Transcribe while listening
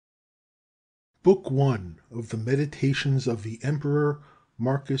Book One of the Meditations of the Emperor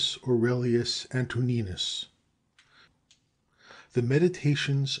Marcus Aurelius Antoninus. The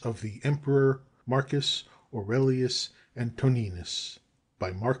Meditations of the Emperor Marcus Aurelius Antoninus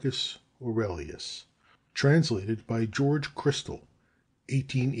by Marcus Aurelius. Translated by George Chrystal,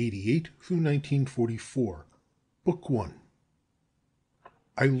 1888 through 1944. Book One.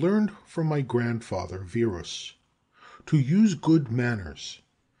 I learned from my grandfather Verus to use good manners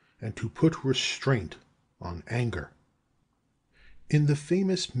and to put restraint on anger. In the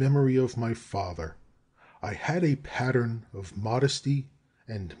famous memory of my father, I had a pattern of modesty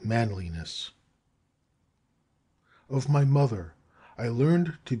and manliness. Of my mother, I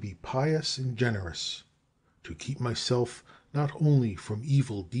learned to be pious and generous, to keep myself not only from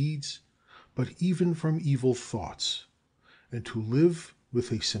evil deeds, but even from evil thoughts, and to live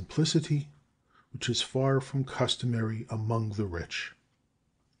with a simplicity which is far from customary among the rich.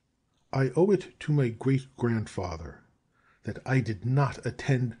 I owe it to my great-grandfather that I did not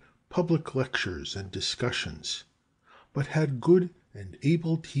attend public lectures and discussions, but had good and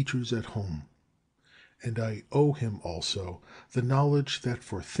able teachers at home, and I owe him also the knowledge that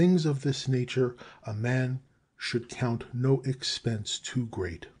for things of this nature a man should count no expense too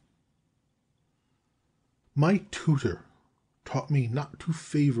great. My tutor taught me not to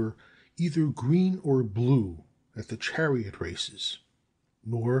favor either green or blue at the chariot races,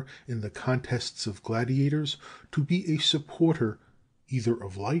 nor in the contests of gladiators to be a supporter either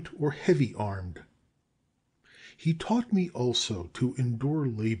of light or heavy armed. He taught me also to endure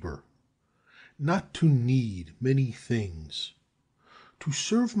labor, not to need many things, to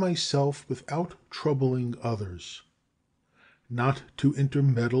serve myself without troubling others, not to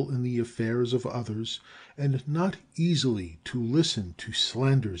intermeddle in the affairs of others, and not easily to listen to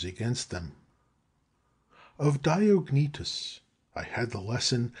slanders against them. Of Diognetus I had the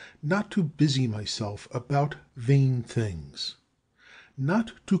lesson not to busy myself about vain things,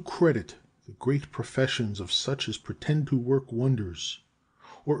 not to credit the great professions of such as pretend to work wonders,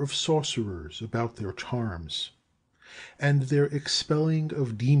 or of sorcerers about their charms, and their expelling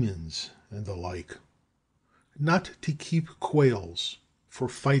of demons and the like, not to keep quails for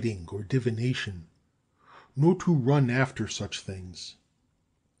fighting or divination, nor to run after such things,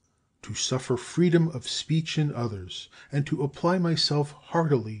 to suffer freedom of speech in others, and to apply myself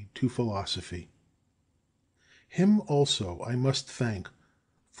heartily to philosophy. Him also I must thank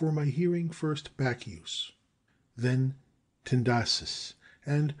for my hearing first Bacchius, then Tyndasus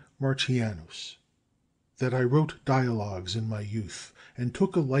and Marcianus, that I wrote dialogues in my youth, and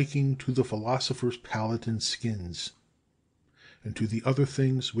took a liking to the philosophers' palate and skins, and to the other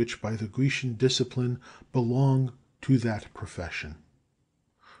things which by the Grecian discipline belong to that profession.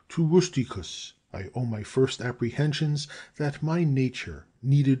 To Rusticus I owe my first apprehensions that my nature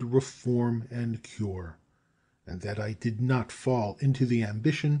needed reform and cure, and that I did not fall into the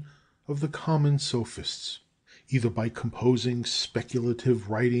ambition of the common sophists, either by composing speculative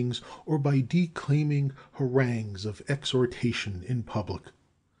writings or by declaiming harangues of exhortation in public.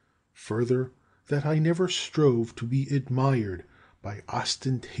 Further, that I never strove to be admired by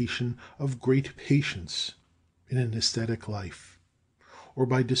ostentation of great patience in an aesthetic life, or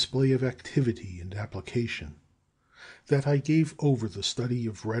by display of activity and application, that I gave over the study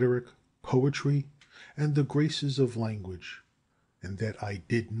of rhetoric, poetry, and the graces of language, and that I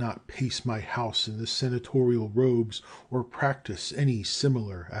did not pace my house in the senatorial robes or practice any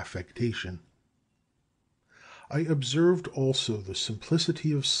similar affectation. I observed also the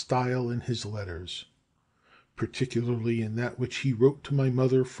simplicity of style in his letters, particularly in that which he wrote to my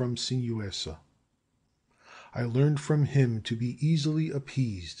mother from Sinuessa. I learned from him to be easily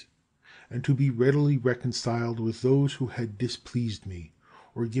appeased, and to be readily reconciled with those who had displeased me,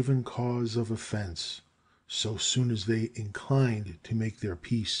 or given cause of offense, so soon as they inclined to make their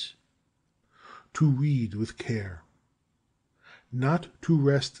peace; to read with care; not to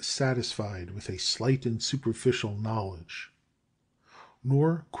rest satisfied with a slight and superficial knowledge,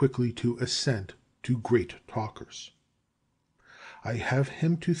 nor quickly to assent to great talkers. I have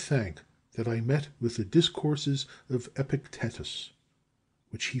him to thank that I met with the discourses of Epictetus,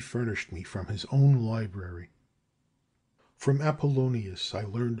 which he furnished me from his own library. From Apollonius I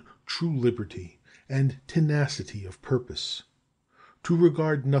learned true liberty and tenacity of purpose, to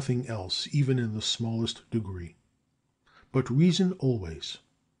regard nothing else even in the smallest degree, but reason always,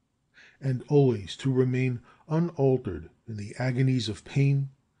 and always to remain unaltered in the agonies of pain,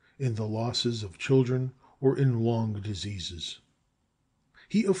 in the losses of children, or in long diseases.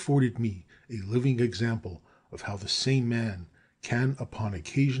 He afforded me a living example of how the same man can upon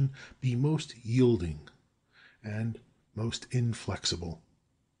occasion be most yielding and most inflexible.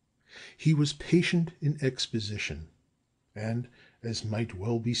 He was patient in exposition, and, as might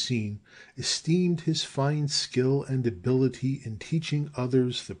well be seen, esteemed his fine skill and ability in teaching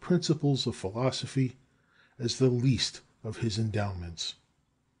others the principles of philosophy as the least of his endowments.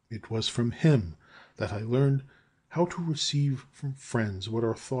 It was from him that I learned how to receive from friends what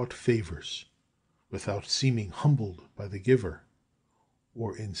are thought favors, without seeming humbled by the giver,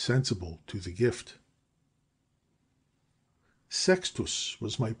 or insensible to the gift. Sextus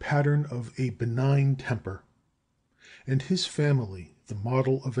was my pattern of a benign temper, and his family the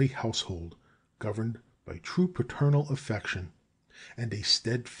model of a household governed by true paternal affection and a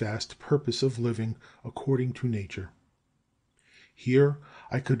steadfast purpose of living according to nature. Here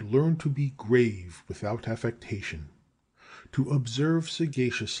I could learn to be grave without affectation, to observe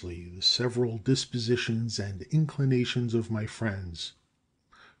sagaciously the several dispositions and inclinations of my friends,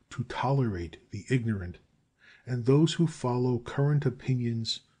 to tolerate the ignorant and those who follow current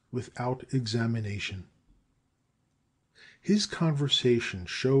opinions without examination. His conversation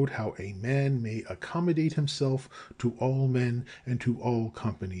showed how a man may accommodate himself to all men and to all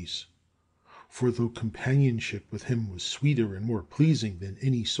companies. For though companionship with him was sweeter and more pleasing than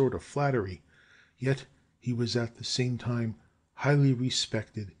any sort of flattery, yet he was at the same time highly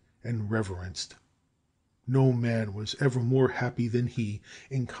respected and reverenced. No man was ever more happy than he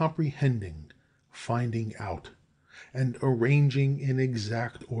in comprehending, finding out, and arranging in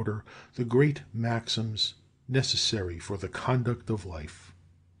exact order the great maxims necessary for the conduct of life.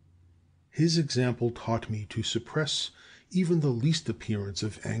 His example taught me to suppress even the least appearance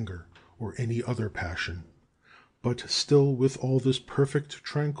of anger or any other passion, but still with all this perfect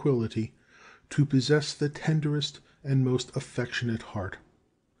tranquillity to possess the tenderest and most affectionate heart,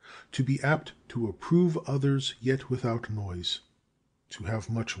 to be apt to approve others yet without noise, to have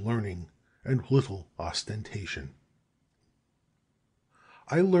much learning and little ostentation.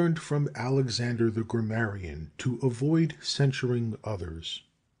 I learned from Alexander the grammarian to avoid censuring others,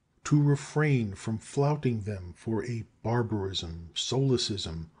 to refrain from flouting them for a barbarism,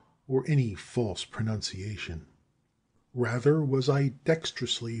 solecism, or any false pronunciation. Rather was I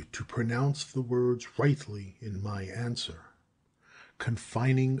dexterously to pronounce the words rightly in my answer,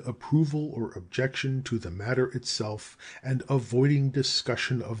 confining approval or objection to the matter itself, and avoiding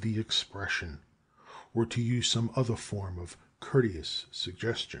discussion of the expression, or to use some other form of courteous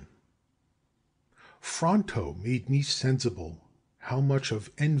suggestion. Fronto made me sensible how much of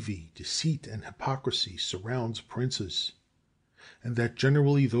envy, deceit, and hypocrisy surrounds princes, and that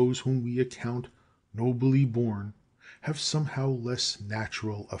generally those whom we account nobly born have somehow less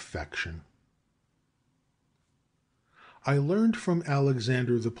natural affection. I learned from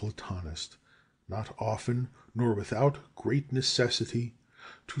Alexander the Platonist, not often nor without great necessity,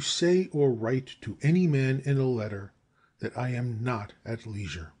 to say or write to any man in a letter that I am not at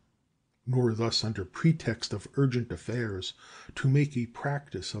leisure, nor thus under pretext of urgent affairs to make a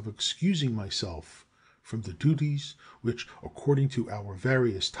practice of excusing myself from the duties which, according to our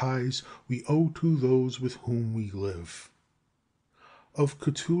various ties, we owe to those with whom we live. Of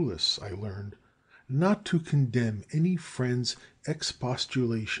Catullus I learned not to condemn any friend's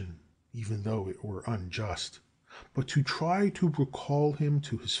expostulation, even though it were unjust, but to try to recall him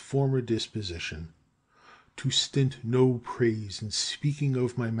to his former disposition, to stint no praise in speaking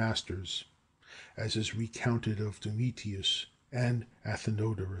of my masters, as is recounted of Domitius and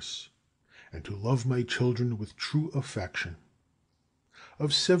Athenodorus, and to love my children with true affection.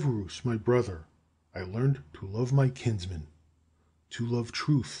 Of Severus, my brother, I learned to love my kinsmen, to love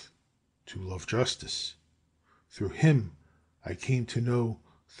truth, to love justice. Through him I came to know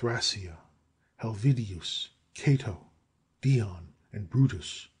Thrasea, Helvidius, Cato, Dion, and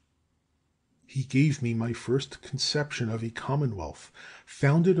Brutus. He gave me my first conception of a commonwealth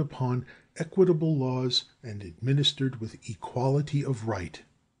founded upon equitable laws and administered with equality of right,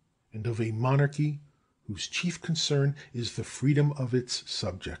 and of a monarchy whose chief concern is the freedom of its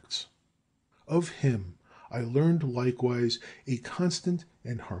subjects. Of him I learned likewise a constant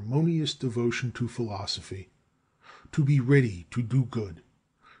and harmonious devotion to philosophy, to be ready to do good,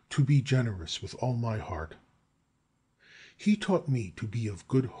 to be generous with all my heart. He taught me to be of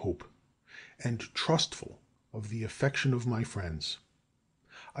good hope, and trustful of the affection of my friends.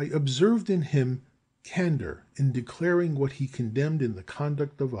 I observed in him candor in declaring what he condemned in the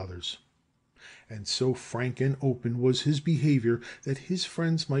conduct of others, and so frank and open was his behavior that his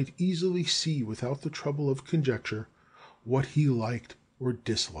friends might easily see without the trouble of conjecture what he liked or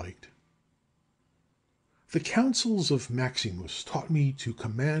disliked. The counsels of Maximus taught me to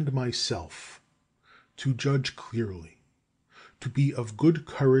command myself, to judge clearly, to be of good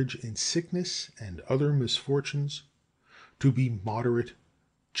courage in sickness and other misfortunes, to be moderate,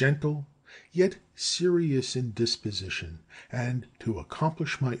 gentle, yet serious in disposition, and to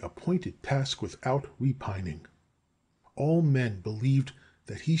accomplish my appointed task without repining. All men believed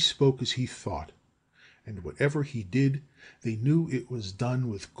that he spoke as he thought, and whatever he did, they knew it was done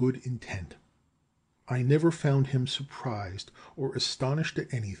with good intent. I never found him surprised or astonished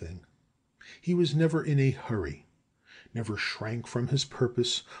at anything. He was never in a hurry, never shrank from his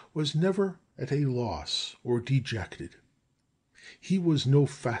purpose, was never at a loss or dejected. He was no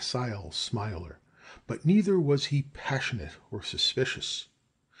facile smiler, but neither was he passionate or suspicious.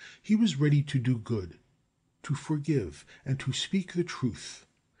 He was ready to do good, to forgive, and to speak the truth,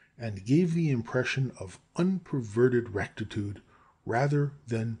 and gave the impression of unperverted rectitude rather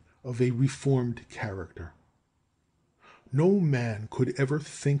than of a reformed character. No man could ever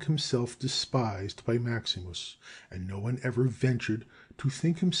think himself despised by Maximus, and no one ever ventured to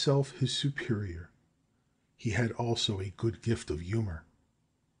think himself his superior. He had also a good gift of humor.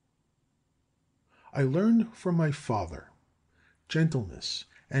 I learned from my father gentleness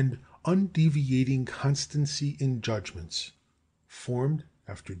and undeviating constancy in judgments, formed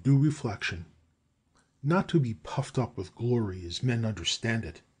after due reflection, not to be puffed up with glory as men understand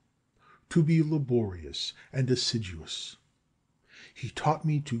it, to be laborious and assiduous. He taught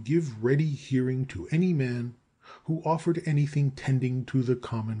me to give ready hearing to any man who offered anything tending to the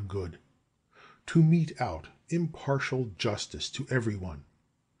common good, to mete out impartial justice to everyone,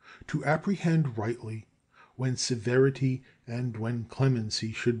 to apprehend rightly when severity and when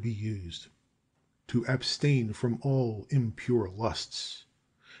clemency should be used, to abstain from all impure lusts,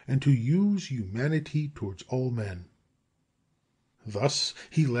 and to use humanity towards all men. Thus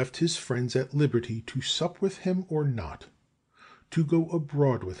he left his friends at liberty to sup with him or not, to go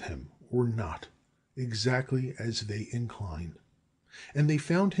abroad with him or not, exactly as they inclined, and they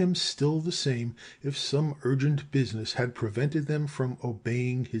found him still the same if some urgent business had prevented them from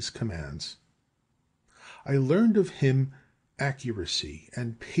obeying his commands. I learned of him accuracy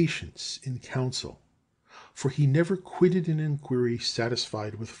and patience in counsel, for he never quitted an inquiry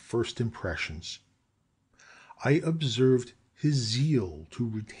satisfied with first impressions. I observed his zeal to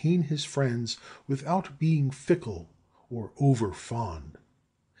retain his friends without being fickle or over fond,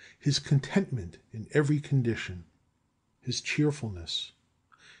 his contentment in every condition, his cheerfulness,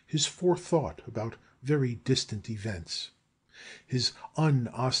 his forethought about very distant events, his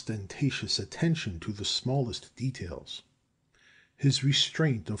unostentatious attention to the smallest details, his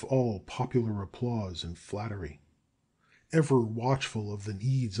restraint of all popular applause and flattery, ever watchful of the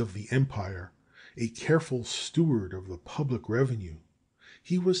needs of the empire, a careful steward of the public revenue.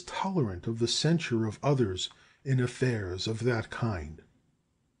 He was tolerant of the censure of others in affairs of that kind.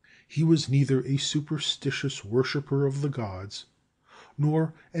 He was neither a superstitious worshipper of the gods,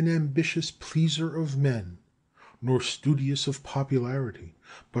 nor an ambitious pleaser of men, nor studious of popularity,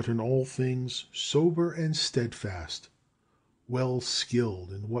 but in all things sober and steadfast, well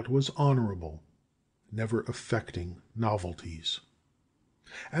skilled in what was honorable, never affecting novelties.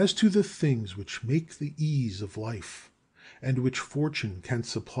 As to the things which make the ease of life, and which fortune can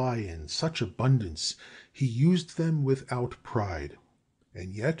supply in such abundance, he used them without pride,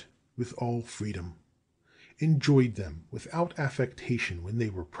 and yet with all freedom, enjoyed them without affectation when they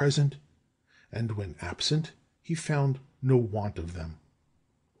were present, and when absent he found no want of them.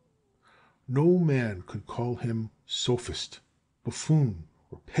 No man could call him sophist, buffoon,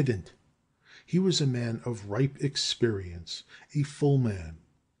 or pedant. He was a man of ripe experience, a full man,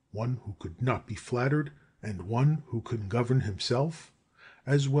 one who could not be flattered, and one who could govern himself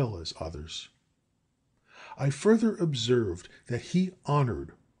as well as others. I further observed that he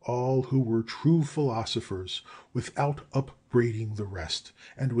honored all who were true philosophers without upbraiding the rest,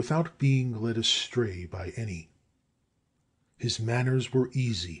 and without being led astray by any. His manners were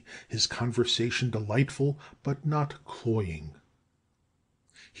easy, his conversation delightful, but not cloying.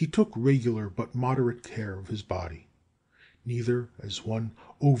 He took regular but moderate care of his body, neither as one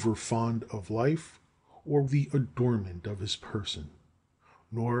over fond of life or the adornment of his person,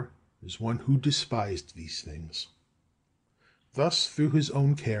 nor as one who despised these things. Thus, through his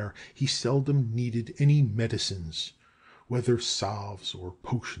own care, he seldom needed any medicines, whether salves or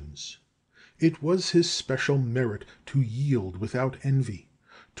potions. It was his special merit to yield without envy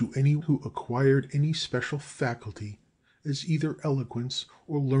to any who acquired any special faculty, as either eloquence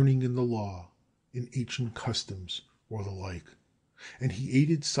or learning in the law, in ancient customs, or the like, and he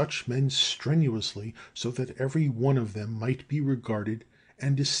aided such men strenuously, so that every one of them might be regarded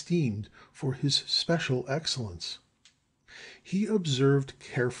and esteemed for his special excellence. He observed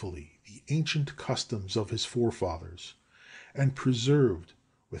carefully the ancient customs of his forefathers, and preserved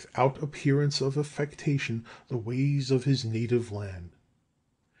without appearance of affectation the ways of his native land.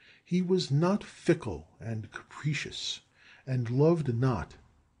 He was not fickle and capricious, and loved not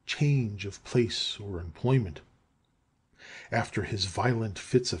change of place or employment. After his violent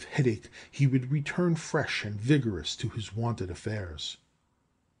fits of headache he would return fresh and vigorous to his wonted affairs.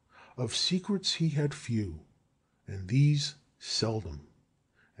 Of secrets he had few, and these seldom,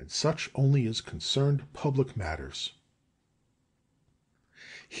 and such only as concerned public matters.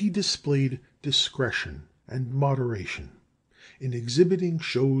 He displayed discretion and moderation in exhibiting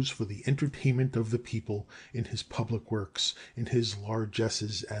shows for the entertainment of the people, in his public works, in his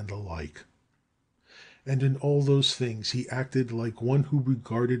largesses, and the like. And in all those things he acted like one who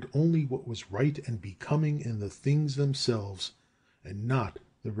regarded only what was right and becoming in the things themselves, and not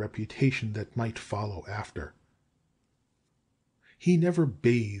the reputation that might follow after. He never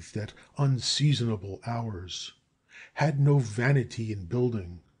bathed at unseasonable hours, had no vanity in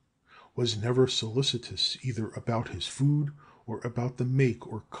building, was never solicitous either about his food, or about the make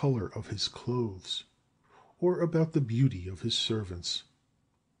or color of his clothes, or about the beauty of his servants.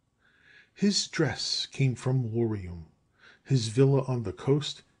 His dress came from Lorium, his villa on the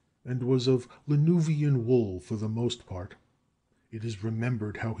coast, and was of Lanuvian wool for the most part. It is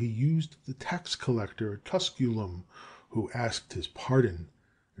remembered how he used the tax collector at Tusculum, who asked his pardon,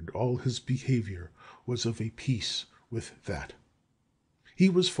 and all his behavior was of a piece with that. He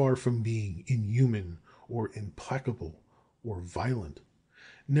was far from being inhuman or implacable or violent,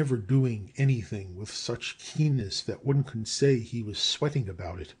 never doing anything with such keenness that one could say he was sweating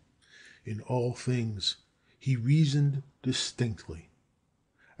about it. In all things he reasoned distinctly,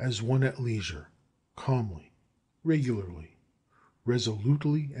 as one at leisure, calmly, regularly,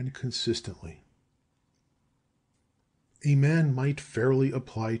 resolutely, and consistently. A man might fairly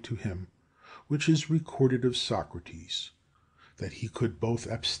apply to him, which is recorded of Socrates, that he could both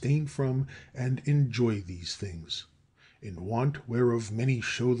abstain from and enjoy these things, in want whereof many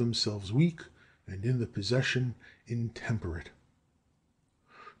show themselves weak, and in the possession intemperate.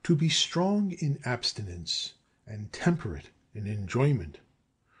 To be strong in abstinence and temperate in enjoyment,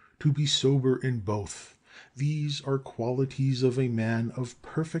 to be sober in both, these are qualities of a man of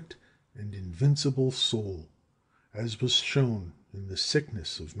perfect and invincible soul, as was shown in the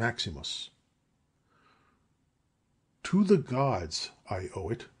sickness of Maximus. To the gods I owe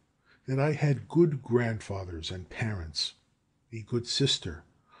it that I had good grandfathers and parents, a good sister,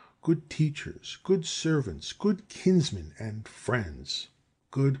 good teachers, good servants, good kinsmen and friends,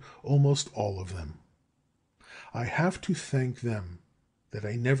 good almost all of them. I have to thank them that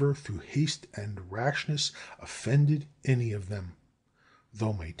I never through haste and rashness offended any of them,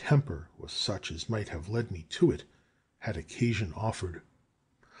 though my temper was such as might have led me to it, had occasion offered.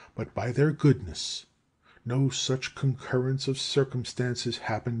 But by their goodness no such concurrence of circumstances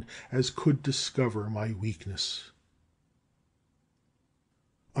happened as could discover my weakness.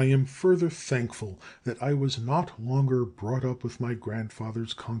 I am further thankful that I was not longer brought up with my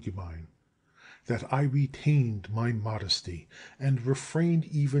grandfather's concubine, that I retained my modesty, and refrained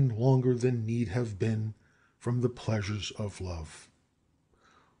even longer than need have been from the pleasures of love.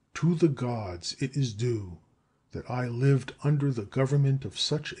 To the gods it is due that I lived under the government of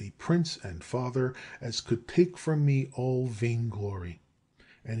such a prince and father as could take from me all vainglory,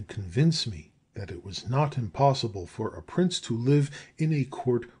 and convince me that it was not impossible for a prince to live in a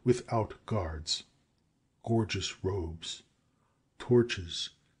court without guards, gorgeous robes, torches,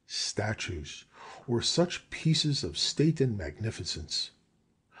 statues, or such pieces of state and magnificence,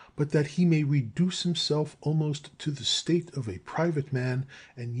 but that he may reduce himself almost to the state of a private man,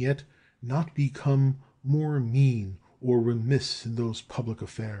 and yet not become more mean or remiss in those public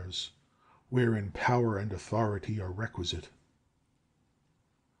affairs wherein power and authority are requisite.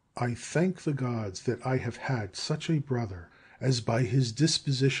 I thank the gods that I have had such a brother as by his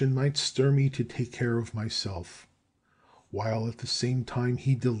disposition might stir me to take care of myself, while at the same time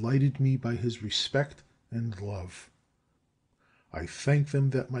he delighted me by his respect and love. I thank them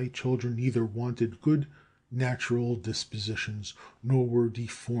that my children neither wanted good natural dispositions nor were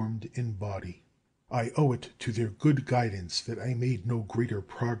deformed in body. I owe it to their good guidance that I made no greater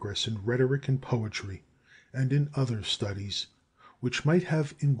progress in rhetoric and poetry, and in other studies, which might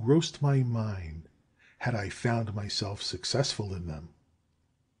have engrossed my mind had I found myself successful in them.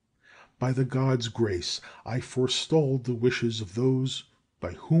 By the gods' grace I forestalled the wishes of those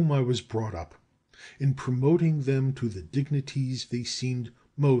by whom I was brought up, in promoting them to the dignities they seemed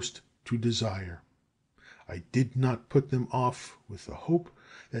most to desire. I did not put them off with the hope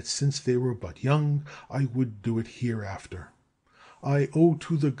that since they were but young I would do it hereafter. I owe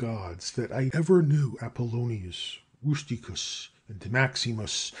to the gods that I ever knew Apollonius, Rusticus, and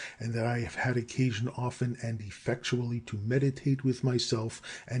Maximus, and that I have had occasion often and effectually to meditate with myself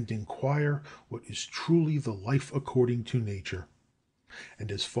and inquire what is truly the life according to nature,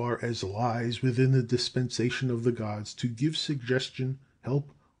 and as far as lies within the dispensation of the gods to give suggestion,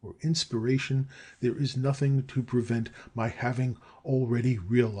 help, or inspiration, there is nothing to prevent my having already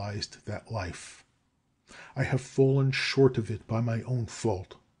realized that life. I have fallen short of it by my own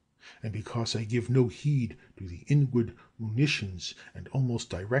fault, and because I give no heed to the inward monitions and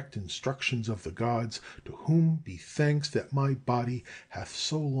almost direct instructions of the gods, to whom be thanks that my body hath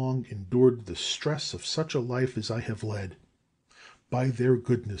so long endured the stress of such a life as I have led. By their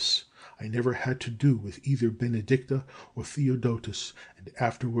goodness I never had to do with either Benedicta or Theodotus, and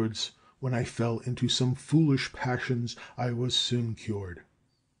afterwards, when I fell into some foolish passions, I was soon cured.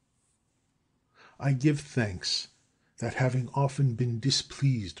 I give thanks that, having often been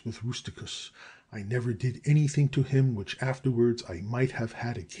displeased with Rusticus, I never did anything to him which afterwards I might have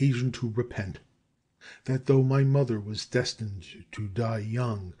had occasion to repent; that though my mother was destined to die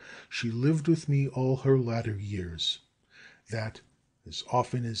young, she lived with me all her latter years; that, as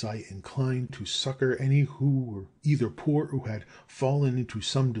often as I inclined to succor any who were either poor or had fallen into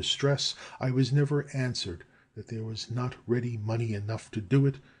some distress, I was never answered that there was not ready money enough to do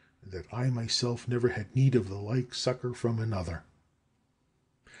it, and that I myself never had need of the like succor from another.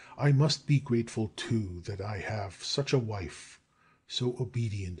 I must be grateful, too, that I have such a wife, so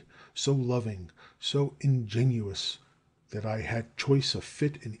obedient, so loving, so ingenuous, that I had choice of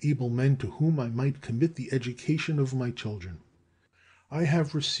fit and able men to whom I might commit the education of my children. I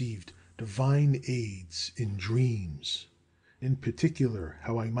have received divine aids in dreams, in particular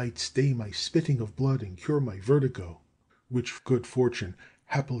how I might stay my spitting of blood and cure my vertigo, which good fortune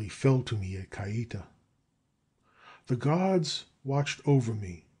happily fell to me at Caieta. The gods watched over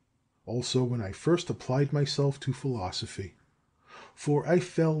me also when I first applied myself to philosophy, for I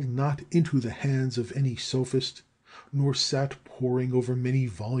fell not into the hands of any sophist, nor sat poring over many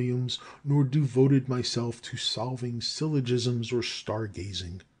volumes, nor devoted myself to solving syllogisms or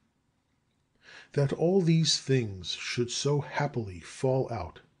star-gazing. That all these things should so happily fall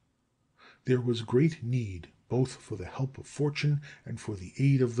out, there was great need both for the help of fortune and for the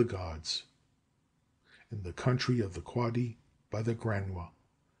aid of the gods. In the country of the Quadi, by the Granua.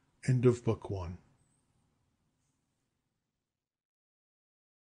 End of Book 1.